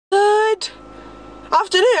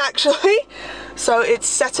Afternoon, actually. So it's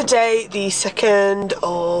Saturday the 2nd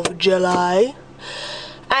of July.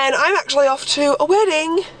 And I'm actually off to a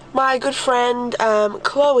wedding. My good friend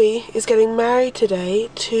Chloe is getting married today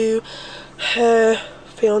to her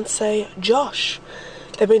fiance Josh.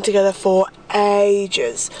 They've been together for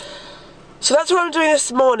ages. So that's what I'm doing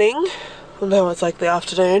this morning. Well, now it's like the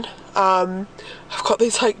afternoon. I've got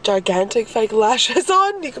these like gigantic fake lashes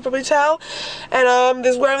on, you can probably tell, and I'm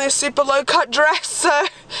just wearing this super low cut dress, so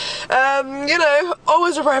you know,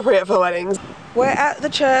 always appropriate for weddings. We're at the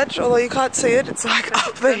church, although you can't see it, it's like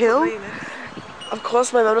up the hill. Of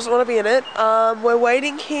course my mum doesn't want to be in it. We're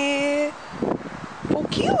waiting here for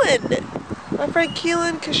Keelan, my friend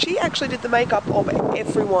Keelan, because she actually did the makeup of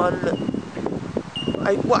everyone.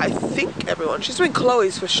 I think everyone. She's doing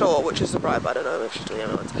Chloe's for sure, which is the bride, but I don't know if she's doing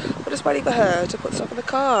everyone's. We're just waiting for her to put stuff in the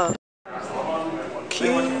car. Cute.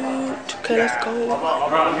 Okay, let's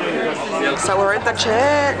go. So we're in the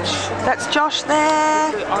church. That's Josh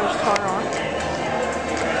there.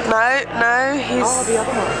 No, he's... Oh, the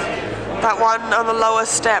other one. That one on the lower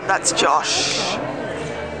step, that's Josh.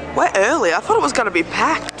 We're early. I thought it was going to be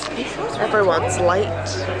packed. Everyone's late.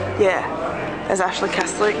 Yeah. There's Ashley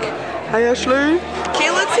Catholic. Hey Ashley.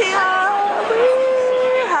 Keelan's here.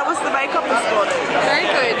 Woo. How was the makeup this morning? Very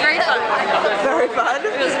good, very fun. Very fun?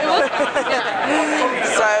 It was good. Yeah.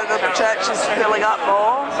 So the church is filling up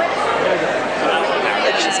more.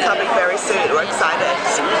 And she's coming very soon. We're excited.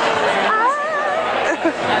 Ah.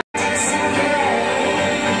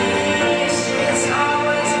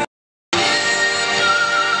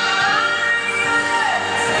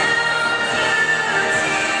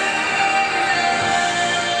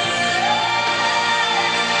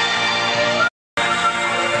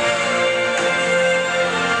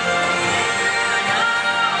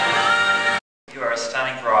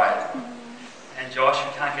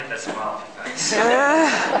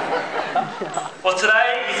 Well,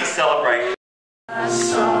 today is a celebration. Let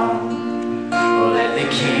the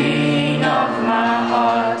King of my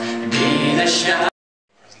heart be the shine.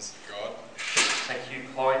 Presence of God. Take you,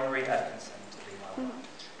 Chloe Marie Atkinson, to be my wife.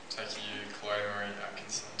 Take you, Chloe Marie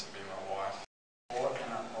Atkinson, to be my wife. Support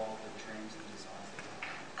and uphold the dreams and desires of your heart.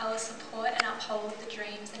 I will support and uphold the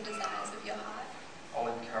dreams and desires of your heart. I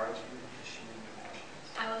will encourage you in pursuing your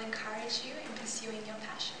passions. I will encourage you in pursuing your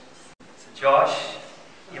passions. So, Josh,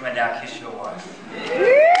 you may now kiss your wife.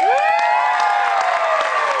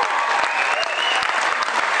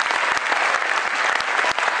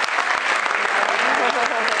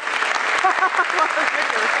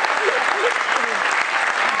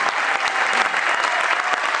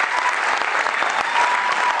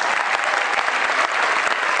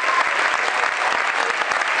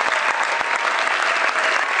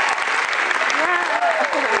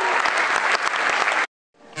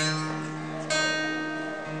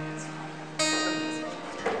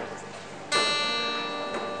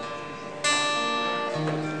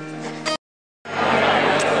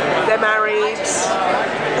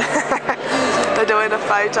 They're doing a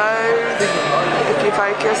photo. If you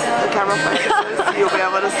focus, the camera focuses, you'll be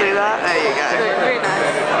able to see that. There you go. Very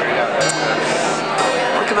nice.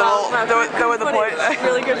 Look at them all. They're with the point.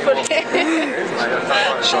 Really good footage.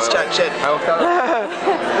 She's judging.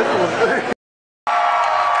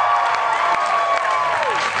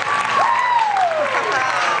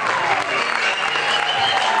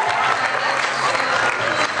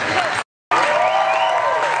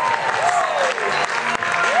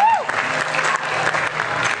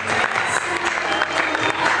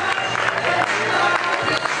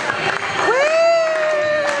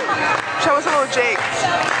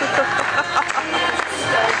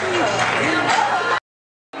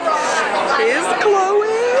 Here's Chloe,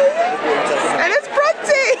 and it's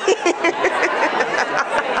Bronte.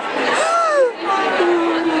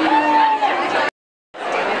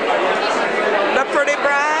 The pretty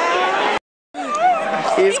bride.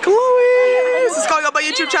 Here's Chloe. This is going on my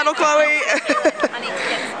YouTube channel, Chloe.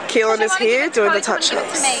 Keelan is here doing the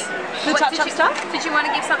touch-ups. The touch-up stuff? Did you want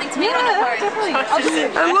to give something to me? Yeah, definitely.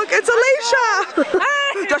 And look, it's Alicia!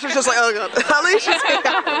 Josh is just like, oh god, Alicia's here.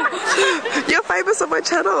 You're famous on my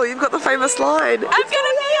channel, you've got the famous line. I'm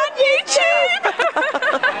gonna be on YouTube!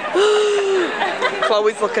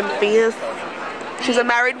 Chloe's looking fierce. She's a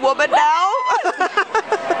married woman now. Oh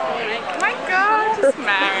my god, she's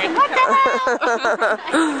married.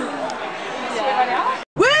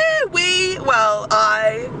 Woo wee! Well,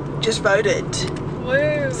 I just voted.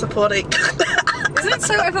 Woo. Supporting. Isn't it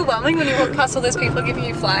so overwhelming when you walk past all those people giving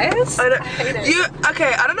you flyers? I hate it.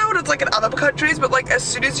 Okay, I don't know what it's like in other countries, but like as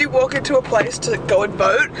soon as you walk into a place to go and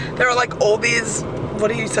vote, there are like all these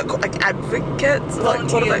what do you call, like advocates? Like,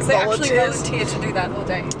 what are Volunteers. they? They actually Volunteers? volunteer to do that all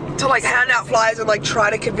day. To like hand out flyers and like try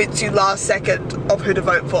to convince you last second of who to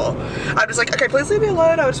vote for. I'm just like, okay, please leave me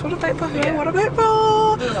alone. I just want to vote for who I want to vote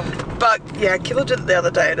for. But yeah, Killa did it the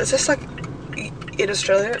other day, and it's just like, in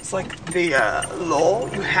Australia, it's like the law.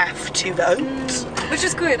 You have to vote. Which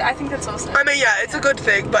is good. I think that's awesome. I mean, yeah, it's a good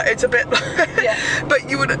thing, but it's a bit. Yeah. But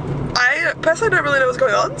I personally don't really know what's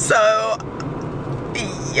going on, so.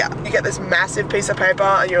 Yeah, you get this massive piece of paper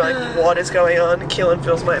and you're like, what is going on? Killa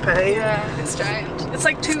feels my pain. Yeah, it's strange. It's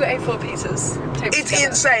like 2 A4 pieces taped It's together.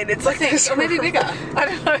 insane. It's like this. Or maybe bigger. I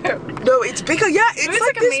don't know. No, it's bigger. Yeah, it's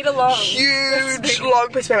like like a meter long. huge, long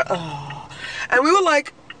piece of paper. Oh. And we were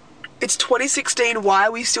like, it's 2016. Why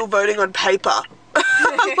are we still voting on paper?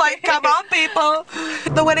 I was like, come on, people.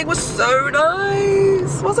 The wedding was so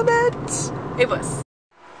nice, wasn't it? It was.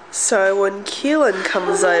 So when Keelan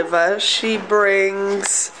comes over, she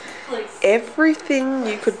brings everything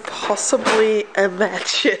you could possibly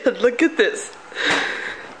imagine. Look at this.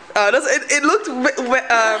 It looked,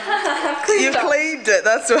 you cleaned it,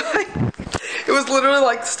 that's why. It was literally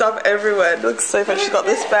like stuff everywhere. It looks so fun. She's got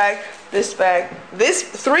this bag, this bag,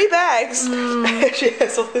 3 bags. She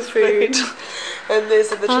has all this food. And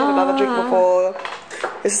this, and then she had another drink before.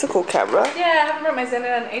 This is a cool camera. Yeah, I haven't brought my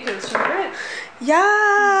Xenon in ages. Remember it?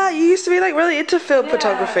 Yeah, you used to be like really into film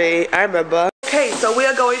photography. I remember. Okay, so we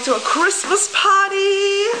are going to a Christmas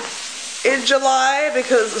party in July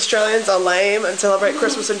because Australians are lame and celebrate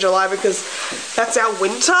Christmas in July because that's our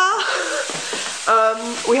winter.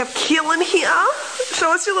 We have Keelan here.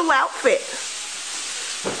 Show us your little outfit.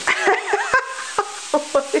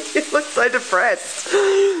 You look so depressed.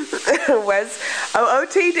 Where's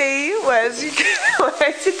OOTD? Where's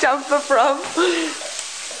your jumper from?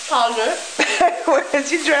 Target.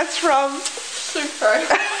 Where's your dress from? Super.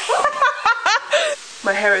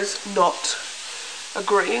 My hair is not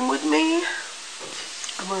agreeing with me.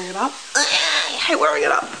 I'm wearing it up. I hate wearing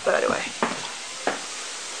it up, but anyway.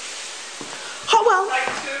 Oh well.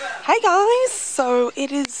 Hey guys, so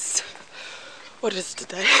it is, what is it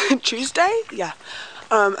today? Tuesday? Yeah.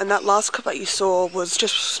 And that last clip that you saw was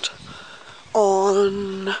just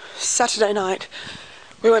on Saturday night.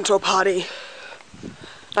 We went to a party.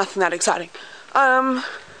 Nothing that exciting.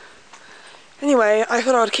 Anyway, I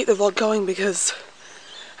thought I would keep the vlog going because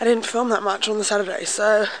I didn't film that much on the Saturday,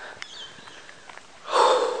 so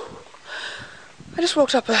I just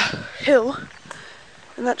walked up a hill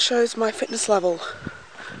and that shows my fitness level.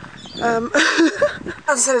 As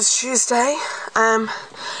I said, it's Tuesday.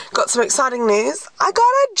 Got some exciting news. I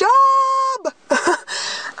got a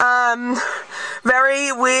job!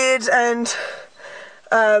 Very weird and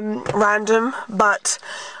random, but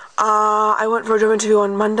I went for a job interview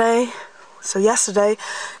on Monday, so yesterday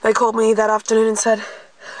they called me that afternoon and said, do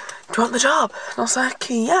you want the job? And I was like,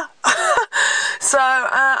 yeah. So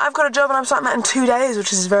I've got a job and I'm starting that in 2 days,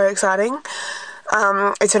 which is very exciting.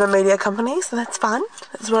 It's in a media company, so that's fun.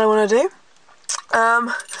 That's what I want to do.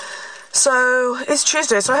 So it's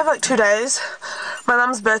Tuesday, so I have like 2 days. My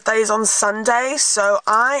mum's birthday is on Sunday, so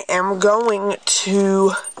I am going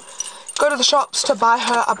to go to the shops to buy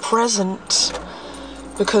her a present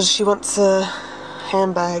because she wants a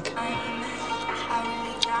handbag.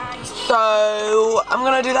 So I'm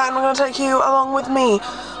gonna do that and I'm gonna take you along with me.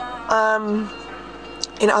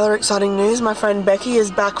 In other exciting news, my friend Becky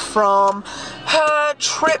is back from her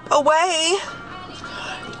trip away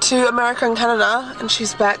to America and Canada, and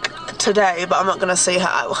she's back today, but I'm not gonna see her.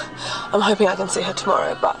 I'm hoping I can see her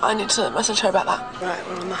tomorrow, but I need to message her about that. Right,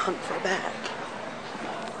 we're on the hunt for a bag.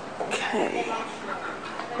 Okay.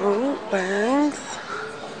 Oh, bags.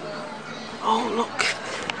 Oh, look.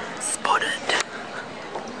 Spotted.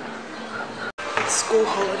 It's school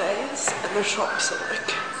holidays and the shops are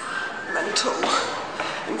like mental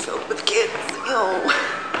and filled with kids. Ew.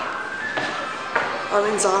 I'm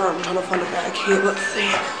in Zara. I'm trying to find a bag here. Let's see.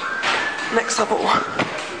 Next level.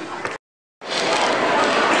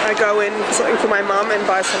 I go in for something for my mum and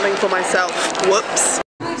buy something for myself. Whoops.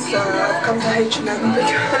 So I've come to H&M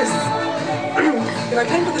because if I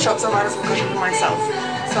came to the shops I might as well go shop for myself.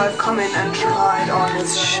 So I've come in and tried on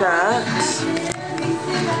this shirt.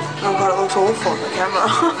 Oh god, it looks awful on the camera.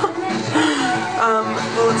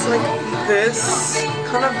 Well, it's like this,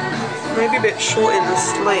 kind of maybe a bit short in the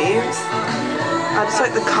sleeves. I just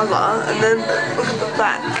like the colour, and then look at the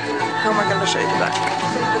back. How am I going to show you the back?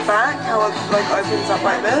 The back, how it like opens up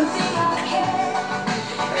like this.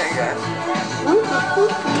 There you go.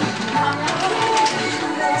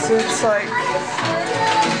 So it's like,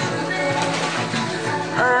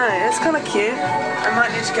 it's kind of cute. I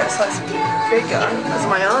might need to get a size bigger as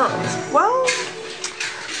my arms. Well,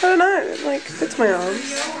 don't know, it like fits my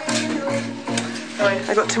arms. Anyway,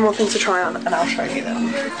 I got 2 more things to try on and I'll show you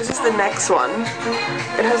them. This is the next one.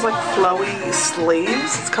 It has like flowy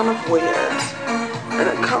sleeves. It's kind of weird. And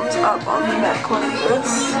it comes up on the neck like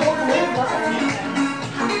this.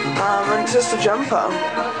 And it's just a jumper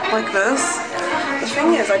like this. The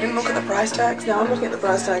thing is, I didn't look at the price tags. Now I'm looking at the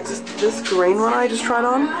price tags. This green one I just tried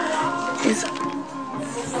on is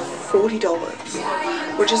 $40,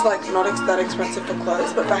 which is like not that expensive for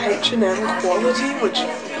clothes, but for H&M quality, which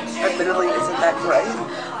admittedly isn't that great,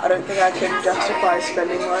 I don't think I can justify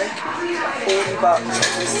spending like $40 on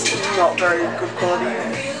this not very good quality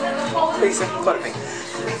piece of clothing.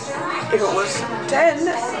 If it was 10,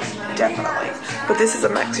 definitely. But this is a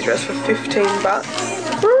maxi dress for $15.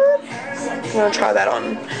 I'm gonna try that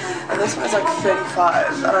on. And this one is like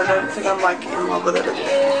 35, and I don't think I'm like in love with it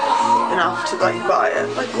enough to like buy it.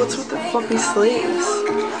 Like, what's with the floppy sleeves?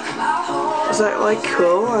 Is that like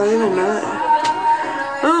cool? I don't even know.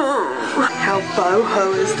 Oh, how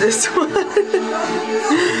boho is this one?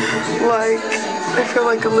 Like, I feel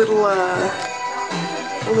like a little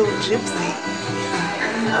gypsy.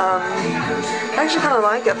 I actually kind of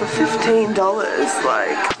like it for $15.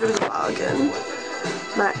 Like, it was a bargain.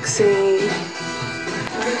 Maxi.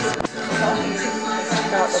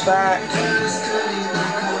 Check out the back.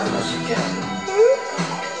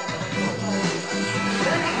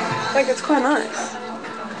 Like, it's quite nice.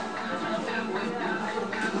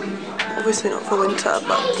 Obviously not for winter,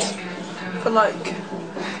 but for like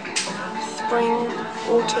spring,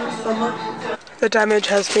 autumn, summer. The damage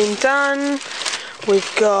has been done.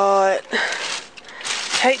 We've got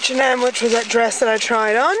H&M, which was that dress that I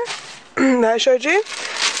tried on that I showed you.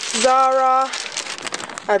 Zara,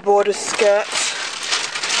 I bought a skirt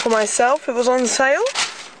for myself, it was on sale.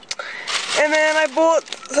 And then I bought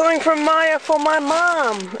something from Maya for my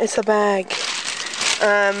mom. It's a bag,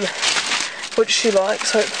 which she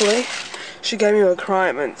likes, hopefully. She gave me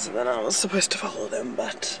requirements and then I was supposed to follow them,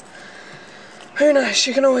 but who knows,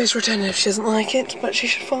 she can always return it if she doesn't like it, but she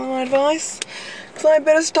should follow my advice, because I'm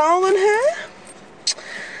better style than her.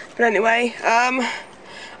 But anyway,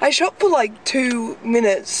 I shopped for like 2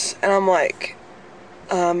 minutes and I'm like,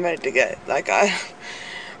 I'm ready to go. Like, I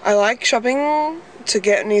like shopping to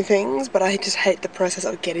get new things, but I just hate the process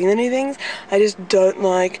of getting the new things. I just don't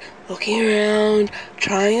like looking around,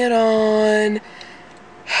 trying it on.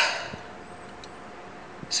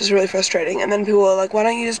 It's just really frustrating. And then people are like, why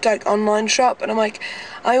don't you just like online shop? And I'm like,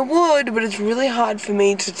 I would, but it's really hard for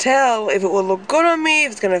me to tell if it will look good on me,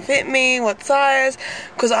 if it's gonna fit me, what size,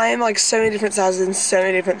 because I am like so many different sizes and so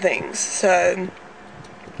many different things. So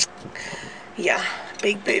yeah,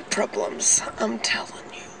 big problems, I'm telling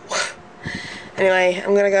you. Anyway,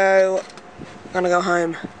 I'm gonna go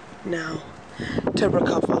home now to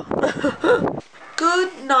recover.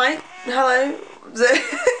 Good night. Hello.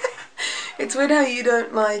 It's weird how you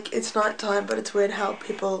don't like, it's night time, but it's weird how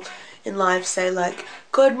people in life say like,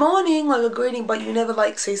 good morning, like a greeting, but you never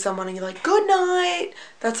like see someone and you're like, good night.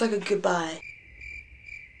 That's like a goodbye.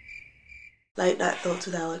 Late night thoughts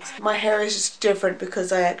with Alex. My hair is just different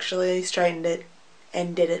because I actually straightened it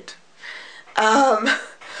and did it.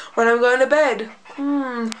 When I'm going to bed.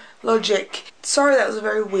 Logic. Sorry, that was a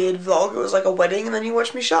very weird vlog. It was like a wedding and then you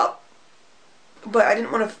watched me shop. But I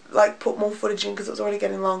didn't want to like put more footage in because it was already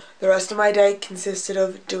getting long. The rest of my day consisted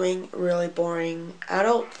of doing really boring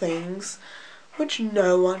adult things which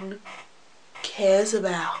no one cares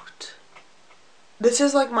about. This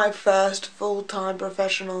is like my first full-time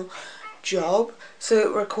professional job, so it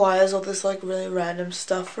requires all this like really random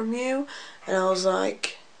stuff from you, and I was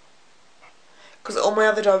like, because all my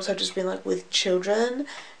other jobs have just been like with children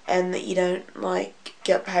and that you don't like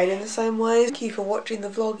get paid in the same way. Thank you for watching the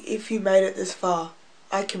vlog. If you made it this far,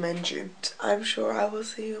 I commend you. I'm sure I will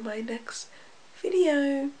see you in my next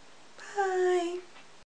video.